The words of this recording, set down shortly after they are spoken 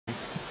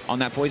on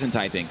that poison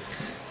typing.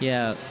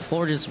 Yeah,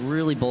 Florges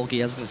really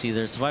bulky, as we can see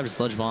there. Survived a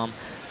Sludge Bomb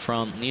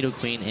from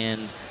Nidoqueen,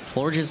 and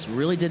Florges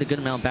really did a good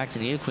amount back to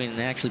Nidoqueen, and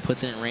that actually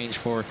puts it in range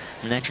for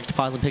Manectric to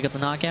possibly pick up the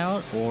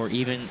knockout, or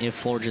even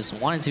if Florges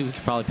wanted to, he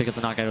could probably pick up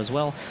the knockout as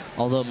well,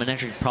 although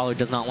Manectric probably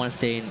does not want to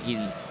stay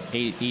and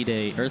eat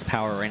a Earth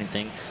Power or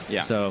anything.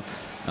 Yeah. So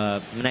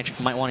Manectric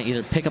might want to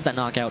either pick up that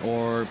knockout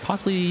or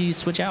possibly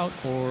switch out,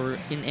 or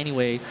in any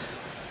way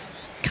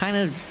kind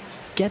of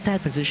get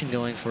that position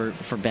going for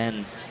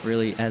Ben,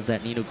 really, as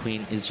that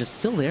Nidoqueen is just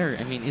still there.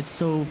 I mean, it's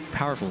so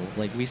powerful.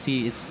 Like, we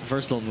see its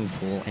versatile move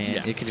pool,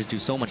 and it can just do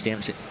so much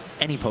damage to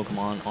any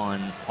Pokemon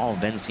on all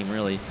of Ben's team,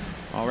 really.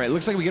 All right,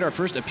 looks like we get our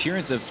first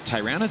appearance of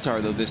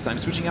Tyranitar, though, this time,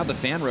 switching out the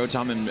Fan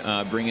Rotom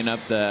and bringing up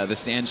the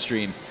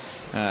Sandstorm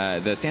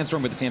with the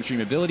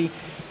Sandstorm ability.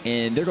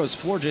 And there goes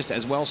Florges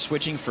as well,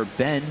 switching for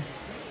Ben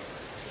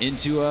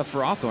into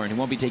Ferrothorn, who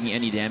won't be taking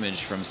any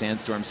damage from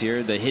Sandstorms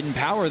here. The hidden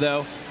power,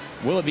 though,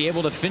 will it be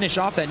able to finish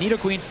off that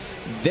Nidoqueen?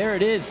 There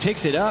it is,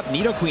 picks it up,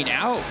 Nidoqueen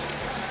out.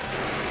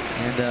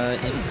 And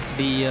in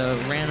the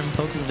random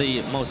Pokemon,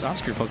 the most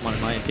obscure Pokemon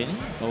in my opinion,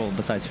 well,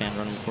 besides Fan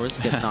Rotom, of course,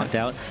 gets knocked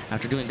out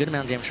after doing a good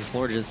amount of damage to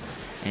Florges.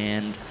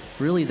 And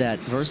really that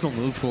versatile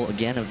move pool,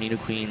 again, of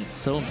Nidoqueen,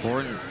 so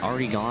important,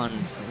 already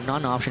gone,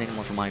 not an option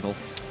anymore for Michael.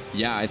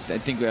 Yeah, I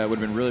think that would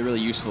have been really, really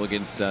useful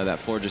against that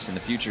Florges in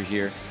the future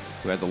here,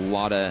 who has a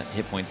lot of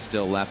hit points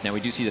still left. Now we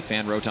do see the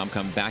Fan Rotom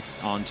come back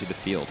onto the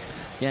field.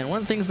 Yeah, and one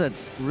of the things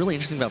that's really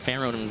interesting about Fan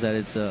Rotom is that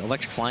it's an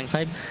electric flying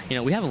type. You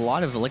know, we have a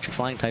lot of electric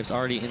flying types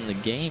already in the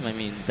game. I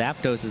mean,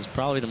 Zapdos is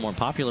probably the more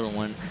popular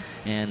one,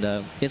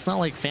 and it's not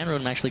like Fan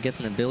Rotom actually gets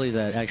an ability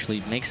that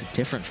actually makes it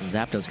different from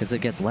Zapdos, because it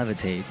gets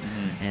Levitate,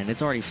 and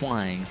it's already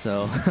flying,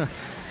 so...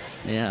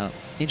 Yeah,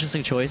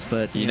 interesting choice,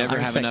 but you never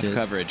have enough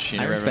coverage.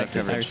 I respect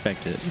it. I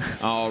respect it.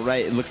 All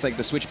right, it looks like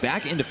the switch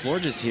back into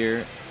Florges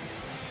here.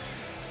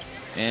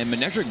 And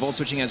Manectric Volt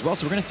switching as well,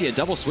 so we're going to see a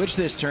double switch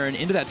this turn.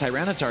 Into that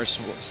Tyranitar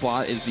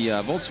slot is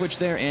the Volt switch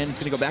there, and it's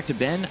going to go back to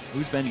Ben.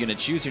 Who's Ben going to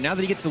choose here? Now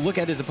that he gets to look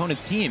at his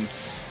opponent's team,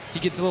 he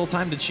gets a little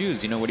time to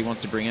choose, you know, what he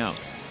wants to bring out.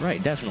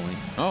 Right, definitely.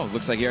 Oh,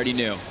 looks like he already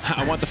knew.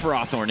 I want the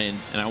Ferrothorn in,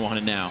 and I want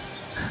it now.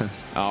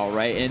 All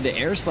right, and the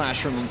Air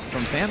Slash from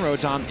Fan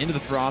Rotom into the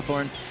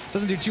Ferrothorn.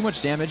 Doesn't do too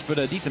much damage, but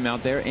a decent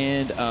amount there.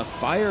 And a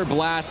Fire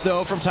Blast,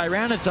 though, from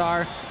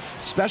Tyranitar.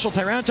 Special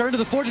Tyranitar into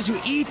the Florges, who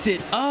eats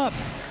it up.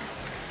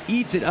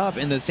 Eats it up,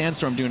 and the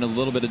Sandstorm doing a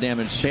little bit of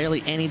damage.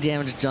 Barely any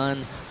damage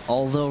done,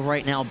 although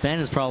right now Ben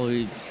is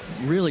probably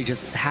really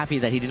just happy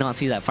that he did not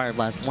see that Fire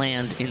Blast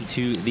land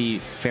into the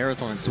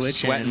Ferrothorn switch.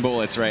 Sweating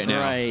bullets right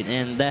now. Right,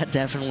 and that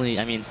definitely,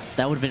 I mean,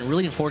 that would have been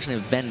really unfortunate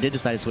if Ben did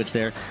decide to switch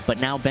there, but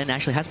now Ben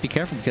actually has to be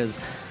careful because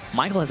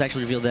Michael has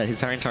actually revealed that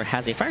his Tyranitar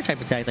has a Fire-type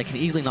attack that can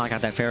easily knock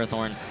out that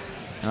Ferrothorn.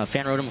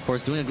 Fan Rotom, of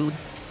course, doing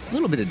a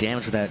little bit of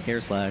damage with that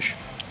Air Slash.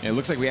 It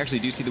looks like we actually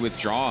do see the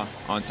withdraw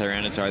on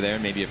Tyranitar there,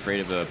 maybe afraid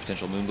of a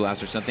potential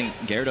Moonblast or something.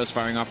 Gyarados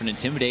firing off an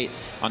Intimidate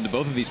onto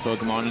both of these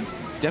Pokemon. It's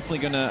definitely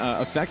going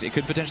to affect, it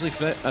could potentially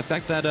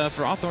affect that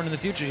Ferrothorn in the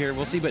future here.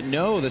 We'll see, but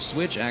no, the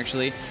switch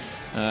actually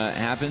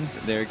happens.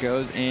 There it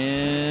goes,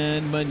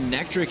 and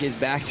Manectric is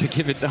back to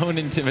give its own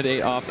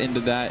Intimidate off into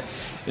that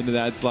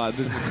slot.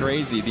 This is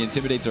crazy. The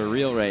Intimidates are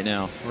real right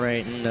now.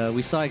 Right, and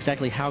we saw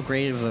exactly how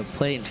great of a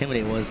play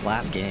Intimidate was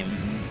last game.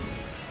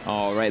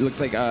 All right,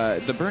 looks like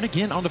the burn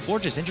again onto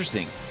Florges.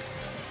 Interesting.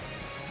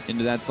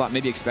 Into that slot,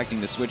 maybe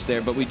expecting the switch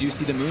there, but we do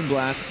see the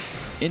Moonblast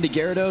into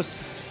Gyarados,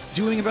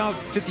 doing about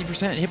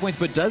 50% hit points,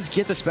 but does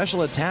get the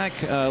special attack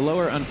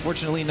lower.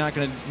 Unfortunately, not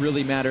going to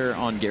really matter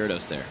on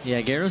Gyarados there.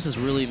 Yeah, Gyarados is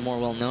really more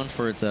well known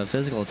for its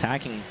physical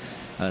attacking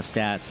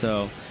stats,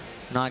 so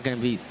not going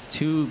to be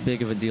too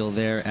big of a deal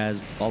there,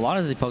 as a lot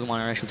of the Pokemon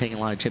are actually taking a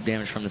lot of chip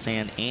damage from the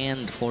sand,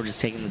 and Florges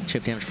taking the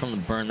chip damage from the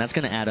burn. That's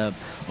going to add up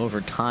over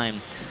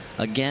time.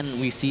 Again,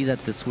 we see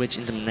that the switch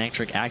into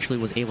Manectric actually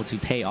was able to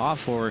pay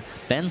off for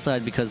Ben's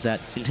side, because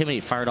that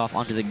Intimidate fired off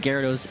onto the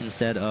Gyarados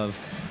instead of,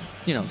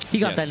 you know, he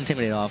got that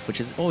Intimidate off,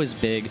 which is always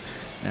big,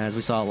 as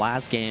we saw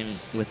last game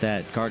with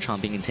that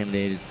Garchomp being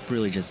intimidated,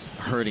 really just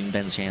hurting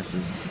Ben's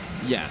chances.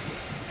 Yeah.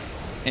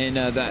 And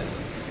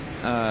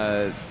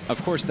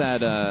of course,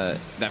 that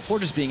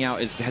Florges being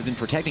out has been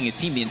protecting his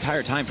team the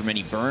entire time from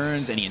any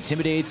burns, any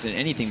Intimidates, and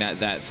anything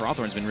that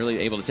Ferrothorn's been really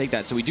able to take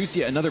that. So we do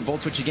see another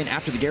Volt Switch again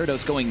after the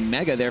Gyarados going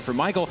Mega there for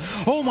Michael.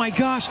 Oh my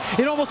gosh,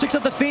 it almost picks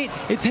up the feint.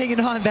 It's hanging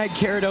on. That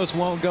Gyarados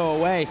won't go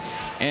away.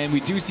 And we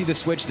do see the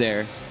switch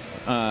there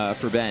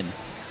for Ben.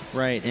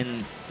 Right,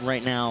 and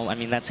right now, I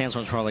mean, that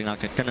Sandstorm's probably not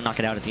going to knock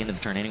it out at the end of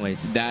the turn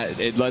anyways.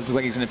 It does look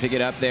like he's going to pick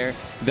it up there.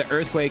 The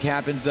Earthquake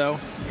happens, though.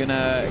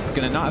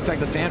 Gonna not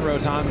affect the Fan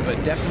Rotom,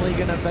 but definitely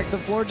going to affect the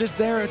Florges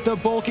there. The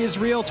bulk is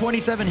real,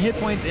 27 hit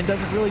points, and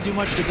doesn't really do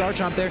much to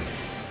Garchomp there.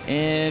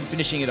 And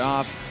finishing it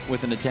off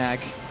with an attack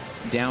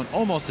down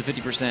almost to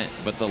 50%,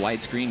 but the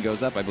light screen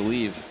goes up, I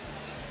believe.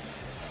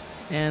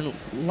 And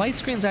Light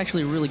Screen's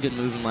actually a really good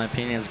move in my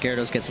opinion, as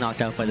Gyarados gets knocked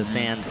out by the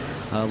sand.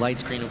 Light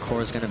Screen, of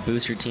course, going to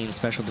boost your team's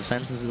special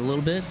defenses a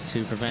little bit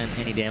to prevent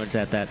any damage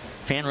that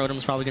Fan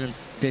Rotom's probably going to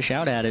dish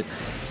out at it.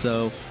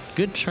 So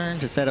good turn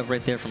to set up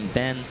right there from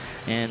Ben.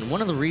 And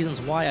one of the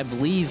reasons why I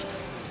believe...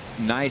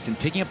 Nice, and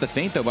picking up the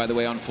feint, though, by the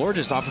way, on floor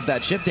just off of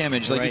that chip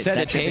damage. Like you said,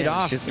 it paid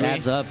off. Just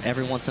adds up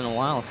every once in a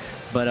while.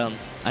 But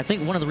I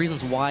think one of the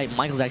reasons why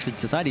Michael's actually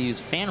decided to use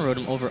Fan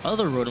Rotom over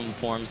other Rotom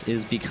forms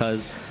is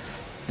because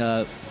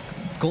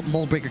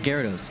Mold Breaker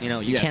Gyarados. You know,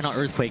 you cannot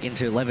Earthquake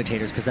into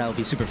Levitators because that would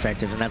be super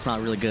effective, and that's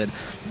not really good.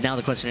 Now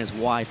the question is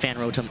why Fan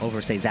Rotom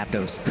over, say,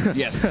 Zapdos?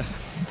 Yes.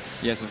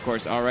 Yes, of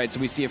course. All right, so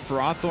we see a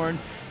Ferrothorn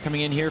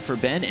coming in here for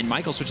Ben, and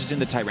Michael switches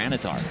into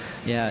Tyranitar.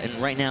 Yeah,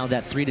 and right now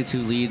that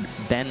 3-2 lead,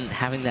 Ben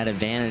having that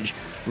advantage,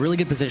 really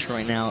good position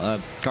right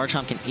now.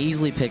 Garchomp can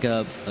easily pick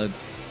up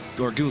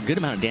or do a good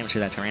amount of damage to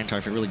that Tyranitar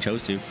if it really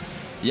chose to.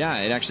 Yeah,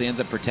 it actually ends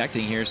up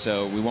protecting here,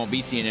 so we won't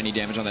be seeing any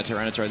damage on that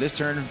Tyranitar this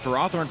turn.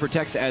 Ferrothorn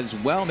protects as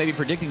well, maybe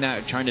predicting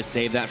that, trying to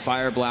save that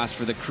Fire Blast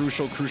for the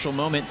crucial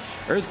moment.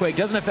 Earthquake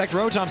doesn't affect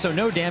Rotom, so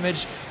no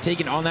damage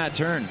taken on that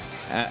turn.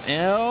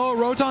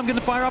 Rotom going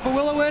to fire up a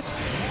Will-O-Wisp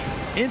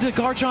into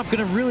Garchomp, going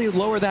to really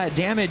lower that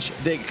damage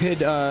that could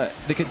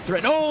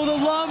threaten. Oh, the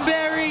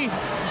Lumberry!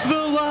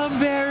 The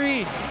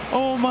Lumberry!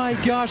 Oh my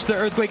gosh, the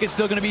Earthquake is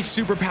still going to be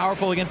super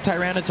powerful against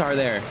Tyranitar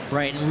there.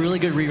 Right, and really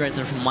good read right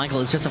there from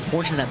Michael. It's just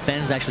unfortunate that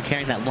Ben's actually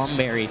carrying that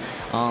Lumberry.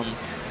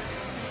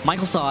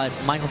 Michael saw it.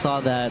 Michael saw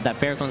that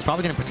Ferrothorn is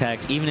probably going to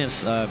protect, even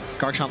if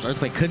Garchomp's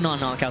Earthquake could not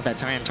knock out that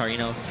Tyranitar. You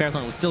know,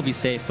 Ferrothorn would still be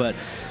safe, but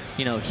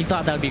you know, he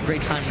thought that would be a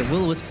great time to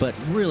Will-O-Wisp, but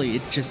really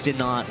it just did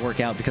not work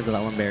out because of that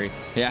Lumberry.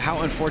 Yeah,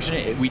 how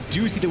unfortunate. We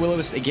do see the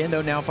Will-O-Wisp again,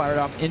 though, now fired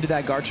off into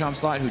that Garchomp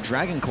slot, who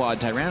Dragon Clawed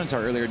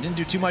Tyranitar earlier. Didn't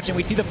do too much, and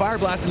we see the Fire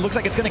Blast. It looks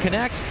like it's going to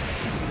connect.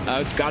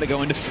 It's got to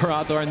go into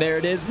Ferrothorn. There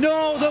it is.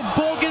 No, the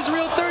bulk is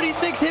real.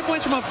 36 hit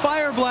points from a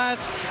Fire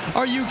Blast.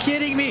 Are you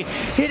kidding me?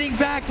 Hitting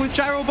back with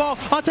Gyro Ball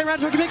on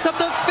Tyranitar. Picks up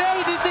the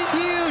Fade. This is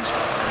huge.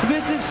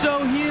 This is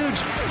so huge.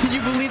 Can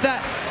you believe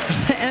that?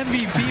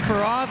 MVP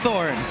for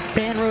Hawthorne.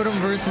 Fan Rotom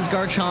versus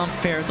Garchomp,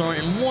 Ferrothorn,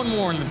 and one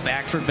more in the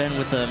back for Ben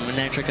with a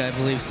Manectric, I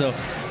believe. So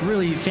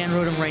really, Fan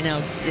Rotom right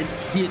now,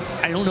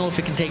 I don't know if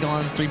it can take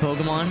on 3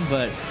 Pokemon,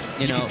 but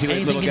you know,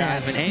 anything can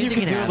happen. Anything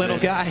can do it, little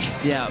guy.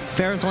 Yeah,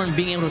 Ferrothorn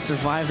being able to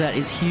survive that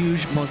is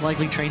huge. Most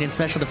likely trained in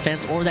special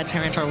defense, or that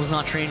Tyranitar was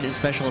not trained in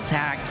special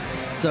attack.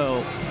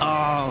 So,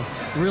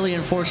 really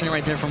unfortunate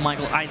right there from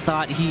Michael. I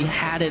thought he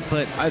had it,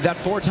 but that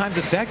 4 times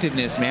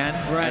effectiveness, man.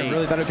 Right. I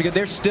really thought it would be good.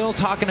 They're still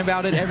talking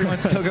about it.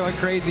 Everyone's still going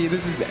crazy.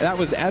 That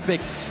was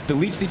epic. The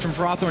Leech Seed from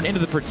Ferrothorn into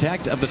the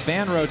Protect of the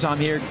Fan Rotom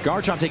here.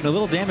 Garchomp taking a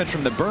little damage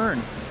from the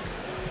burn.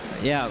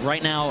 Yeah,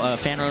 right now,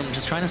 Fan Rotom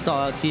just trying to stall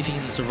out, see if he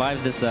can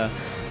survive this,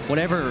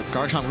 whatever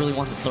Garchomp really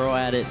wants to throw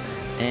at it.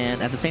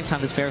 And at the same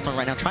time, this Ferrothorn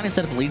right now trying to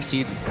set up a Leech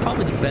Seed,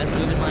 probably the best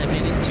move in my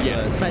opinion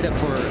to set up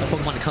for a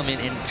Pokemon to come in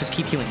and just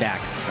keep healing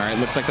back. All right,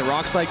 looks like the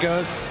Rock Slide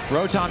goes.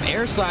 Rotom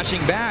air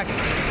slashing back.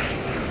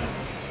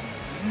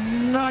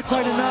 Not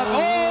quite enough.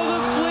 Oh,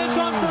 the flinch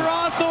on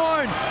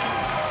Ferrothorn!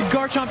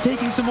 Garchomp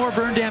taking some more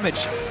burn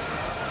damage.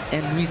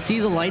 And we see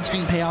the light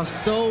screen pay off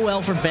so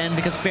well for Ben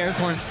because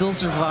Ferrothorn still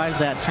survives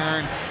that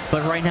turn.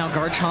 But right now,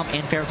 Garchomp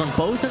and Ferrothorn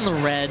both in the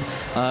red.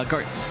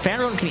 Fan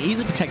Rotom can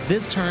easily protect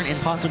this turn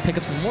and possibly pick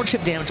up some more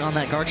chip damage on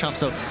that Garchomp.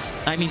 So,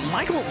 I mean,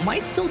 Michael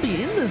might still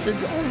be in this. It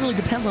all really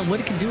depends on what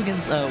it can do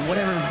against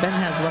whatever Ben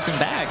has left in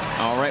bag.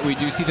 All right, we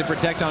do see the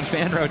Protect on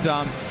Fan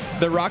Rotom.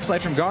 The Rock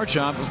Slide from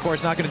Garchomp, of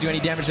course, not going to do any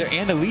damage there.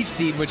 And a Leech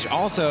Seed, which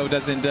also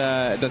doesn't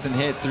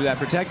hit through that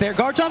Protect there.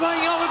 Garchomp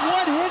hanging on with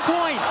 1 hit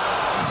point!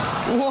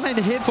 1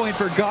 hit point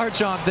for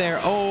Garchomp there.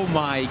 Oh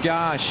my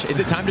gosh. Is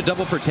it time to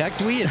double Protect,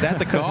 Dwee? Is that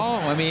the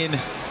call? I mean,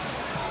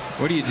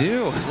 what do you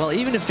do? Well,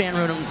 even if Fan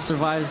Rotom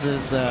survives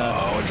this,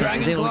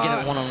 he's able to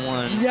get it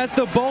one-on-one. Yes,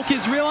 the bulk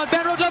is real on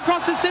Fan Rotom.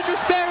 Procs the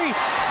Citrus Berry.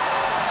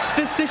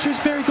 The Citrus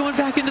Berry going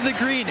back into the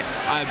green.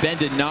 Ben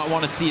did not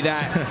want to see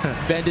that.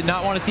 Ben did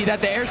not want to see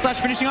that. The Air Slash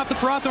finishing off the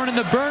Ferrothorn, and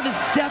the burn is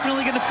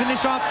definitely going to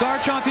finish off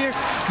Garchomp here.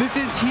 This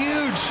is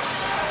huge.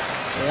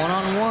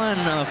 One-on-one,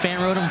 Fan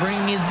Rotom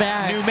bringing it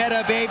back. New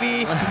meta,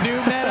 baby. New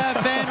meta,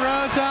 Fan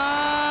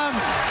Rotom.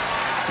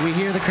 We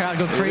hear the crowd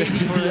go crazy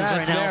for this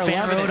right now.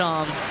 Fan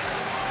Rotom.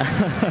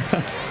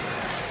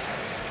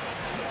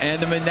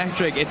 And the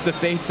Manectric, it's the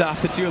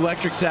face-off. The 2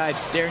 electric types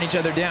staring each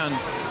other down.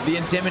 The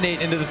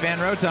Intimidate into the Fan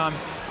Rotom.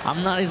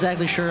 I'm not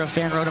exactly sure if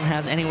Fan Rotom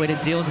has any way to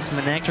deal with this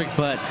Manectric,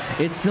 but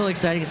it's still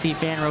exciting to see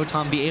Fan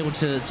Rotom be able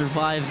to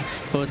survive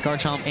both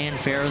Garchomp and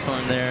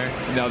Ferrothorn there.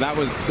 No, that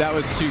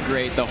was too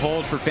great. The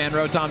hold for Fan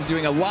Rotom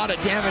doing a lot of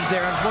damage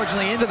there,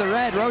 unfortunately, into the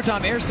red.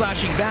 Rotom air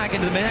slashing back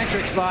into the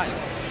Manectric slot,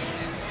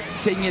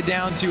 taking it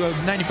down to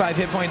 95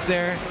 hit points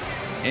there.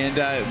 And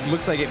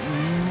looks like it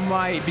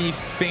might be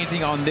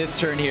fainting on this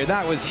turn here.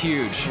 That was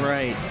huge.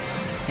 Right.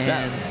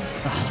 And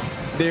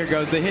there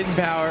goes the hidden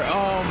power.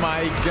 Oh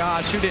my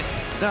gosh. Who didn't?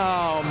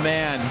 Oh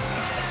man.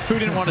 Who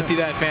didn't want to see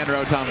that Fan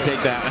Rotom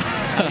take that?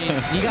 I mean,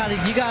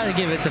 you gotta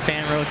give it to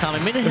Fan Rotom.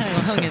 I mean, it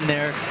hung in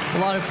there. A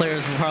lot of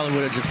players probably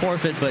would have just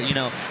forfeit, but you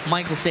know,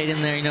 Michael stayed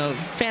in there. You know,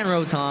 Fan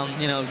Rotom,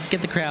 you know,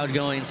 get the crowd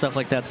going and stuff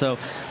like that. So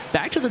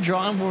back to the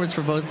drawing boards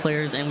for both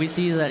players, and we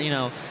see that, you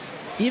know,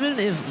 even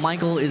if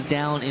Michael is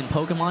down in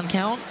Pokemon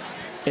count,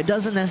 it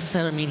doesn't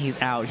necessarily mean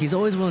he's out. He's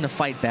always willing to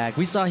fight back.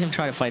 We saw him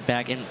try to fight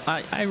back, and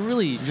I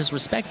really just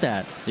respect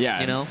that.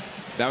 Yeah. You know?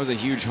 That was a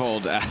huge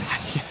hold.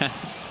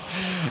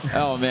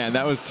 Oh, man,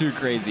 that was too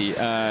crazy.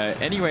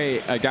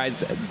 Anyway,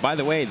 guys, by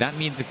the way, that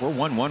means if we're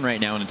 1-1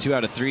 right now in a 2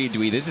 out of 3,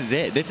 this is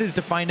it. This is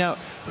to find out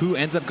who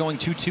ends up going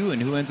 2-2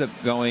 and who ends up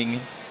going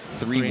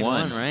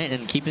 3-1, right?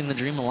 And keeping the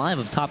dream alive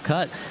of top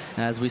cut,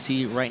 as we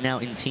see right now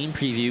in team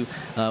preview.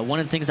 One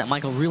of the things that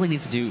Michael really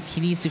needs to do, he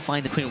needs to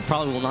find the queen who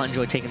probably will not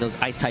enjoy taking those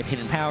ice-type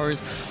hidden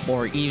powers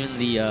or even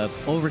the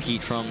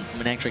overheat from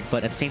Manectric,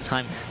 but at the same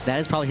time, that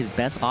is probably his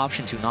best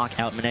option to knock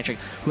out Manectric,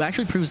 who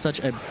actually proves such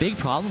a big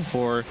problem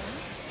for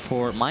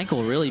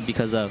Michael, really,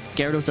 because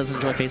Gyarados doesn't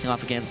enjoy facing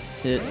off against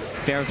it.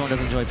 Ferrothorn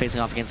doesn't enjoy facing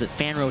off against it.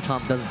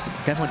 Fanrotom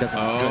definitely doesn't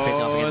enjoy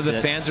facing off against it.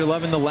 The fans are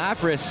loving the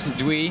Lapras,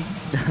 Dwee.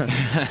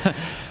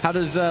 How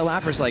does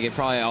Lapras like it?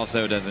 Probably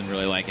also doesn't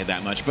really like it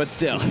that much, but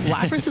still.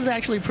 Lapras is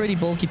actually a pretty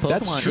bulky Pokemon.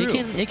 That's true.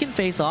 It can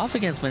face off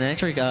against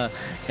Manectric.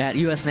 At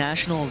US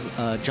Nationals,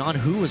 John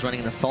Hu was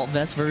running an Assault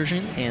Vest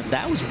version, and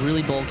that was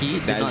really bulky.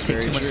 It did not take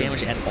too much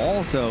damage at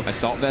all. So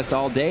Assault Vest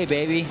all day,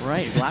 baby.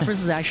 Right. Lapras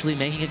is actually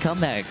making a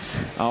comeback.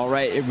 All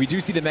right. We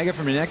do see the Mega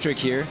from Manectric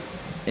here.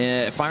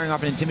 Firing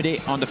off an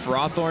Intimidate onto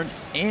Ferrothorn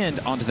and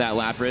onto that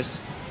Lapras.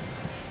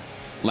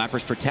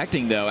 Lapras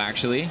protecting, though,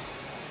 actually.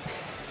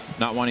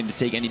 Not wanting to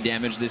take any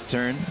damage this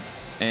turn.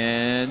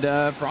 And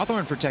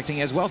Ferrothorn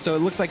protecting as well, so it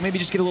looks like maybe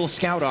just get a little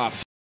Scout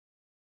off.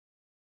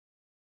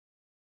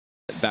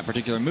 That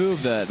particular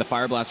move, the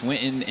Fire Blast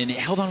went in, and it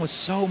held on with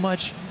so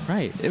much.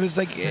 Right. It was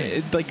like,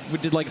 it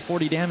did like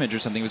 40 damage or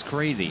something. It was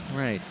crazy.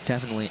 Right,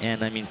 definitely.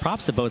 And I mean,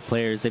 props to both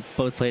players. They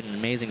both played an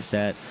amazing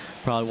set.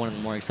 Probably one of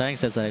the more exciting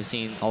sets that I've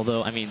seen.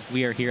 Although, I mean,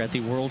 we are here at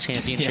the World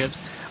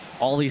Championships. Yeah.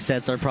 All these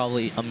sets are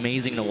probably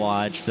amazing to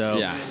watch. So,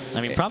 yeah.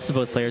 I mean, props to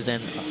both players.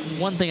 And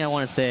one thing I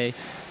want to say,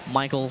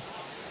 Michael,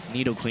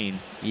 Nidoqueen.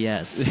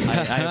 Yes,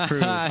 I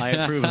approve. I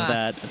approve of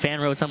that.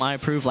 Fanrotom, I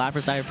approve.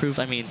 Lapras, I approve.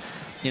 I mean,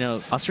 you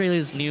know,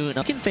 Australia's new.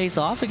 He can face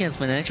off against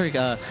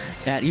Manectric.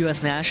 At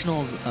US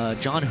Nationals,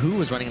 John Hu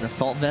was running an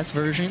Assault Vest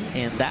version,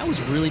 and that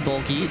was really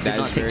bulky. It did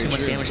not take too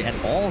much damage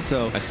at all.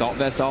 So Assault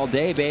Vest all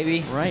day,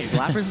 baby. Right.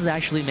 Lapras is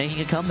actually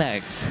making a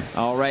comeback.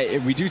 All right.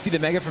 We do see the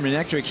Mega from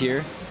Manectric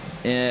here.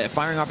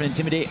 Firing off an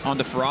Intimidate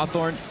onto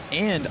Ferrothorn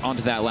and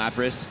onto that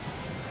Lapras.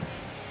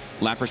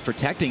 Lapras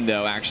protecting,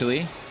 though,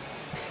 actually.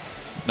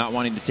 Not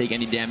wanting to take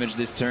any damage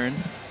this turn.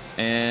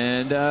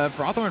 And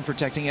Ferrothorn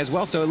protecting as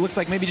well, so it looks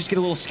like maybe just get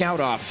a little Scout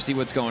off, see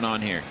what's going on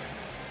here.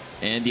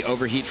 And the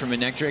overheat from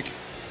Manectric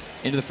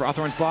into the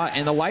Ferrothorn slot,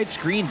 and the light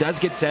screen does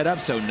get set up,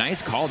 so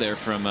nice call there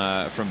from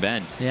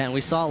Ben. Yeah, and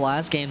we saw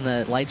last game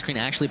the light screen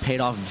actually paid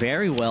off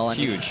very well.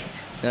 Huge.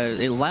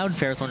 It allowed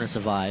Ferrothorn to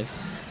survive.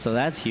 So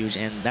that's huge,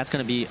 and that's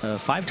going to be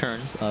 5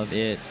 turns of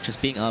it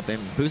just being up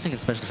and boosting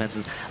its special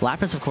defenses.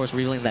 Lapras, of course,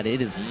 revealing that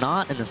it is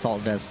not an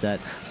Assault Vest set,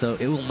 so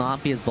it will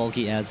not be as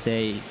bulky as,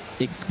 say,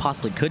 it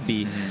possibly could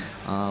be.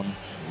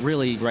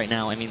 Really, right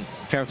now, I mean,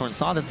 Ferrothorn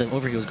saw that the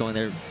overheat was going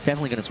there.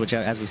 Definitely going to switch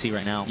out, as we see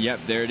right now. Yep,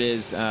 there it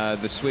is.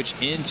 The switch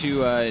into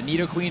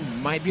Nidoqueen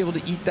might be able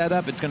to eat that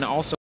up. It's going to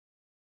also...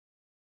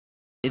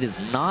 It is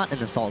not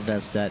an Assault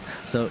Vest set,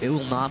 so it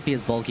will not be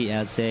as bulky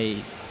as,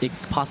 say, it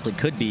possibly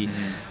could be.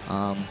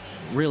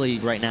 Really,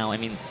 right now, I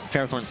mean,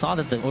 Ferrothorn saw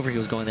that the overheat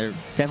was going there.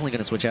 Definitely going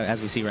to switch out,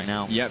 as we see right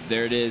now. Yep,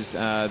 there it is.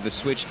 The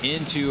switch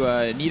into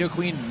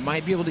Nidoqueen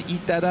might be able to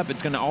eat that up.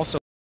 It's going to also...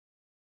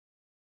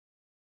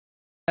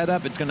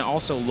 It's going to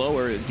also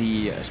lower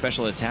the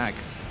special attack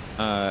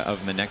of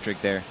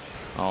Manectric there.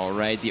 All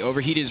right, the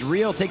overheat is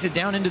real. Takes it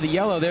down into the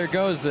yellow. There it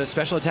goes. The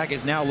special attack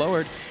is now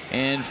lowered.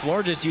 And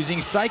Florges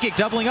using Psychic,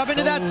 doubling up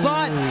into that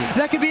slot.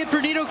 That could be it for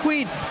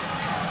Nidoqueen.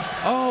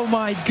 Oh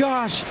my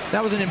gosh,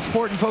 that was an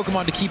important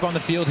Pokemon to keep on the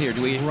field here,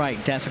 Dwee.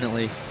 Right,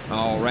 definitely.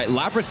 All right,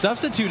 Lapras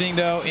substituting,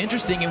 though.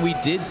 Interesting, and we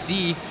did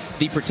see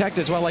the Protect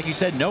as well. Like you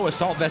said, no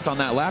Assault Vest on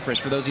that Lapras.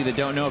 For those of you that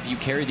don't know, if you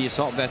carry the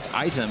Assault Vest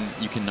item,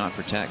 you cannot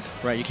Protect.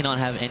 Right, you cannot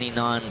have any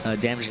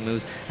non-damaging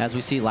moves. As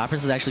we see,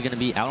 Lapras is actually going to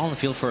be out on the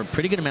field for a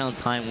pretty good amount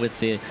of time with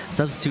the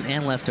substitute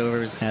and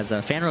leftovers as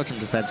Fanrotom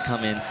decides to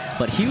come in.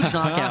 But huge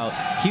knockout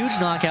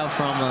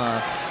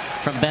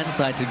from Ben's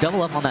side to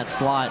double up on that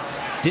slot.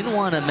 Didn't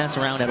want to mess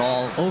around at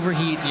all.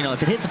 Overheat, you know,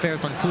 if it hits the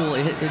Ferrothorn, cool,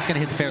 it's going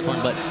to hit the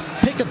Ferrothorn, but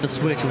picked up the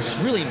switch, which is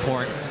really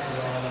important.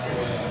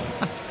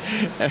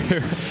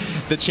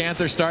 The chants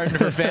are starting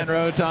for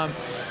Fanrotom.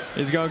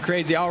 Is going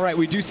crazy. All right,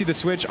 we do see the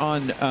switch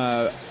on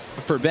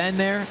for Ben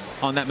there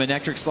on that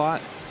Manectric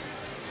slot.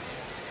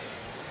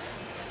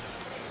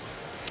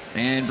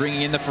 And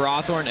bringing in the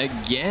Ferrothorn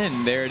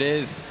again. There it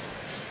is.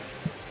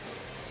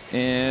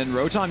 And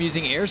Rotom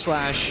using Air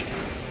Slash.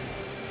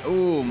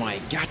 Oh my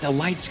god, the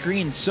light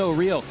screen, so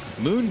real.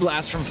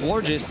 Moonblast from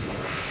Florges,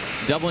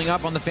 doubling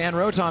up on the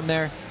Fanrotom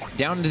there.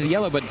 Down into the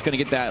yellow, but it's going to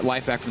get that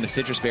life back from the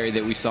Citrus Berry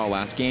that we saw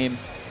last game.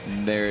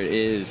 And there it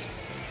is.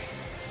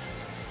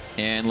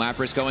 And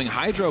Lapras going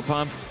Hydro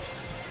Pump.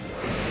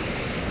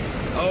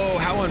 Oh,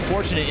 how how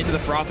unfortunate into the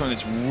Frothorn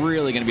that's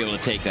really going to be able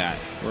to take that.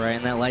 Right,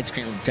 and that light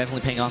screen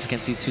definitely paying off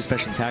against these two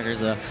special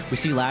attackers. We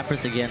see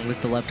Lapras again with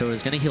the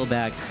leftovers, going to heal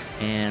back.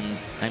 And,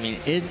 I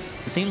mean, it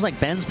seems like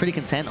Ben's pretty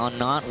content on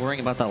not worrying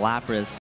about that Lapras.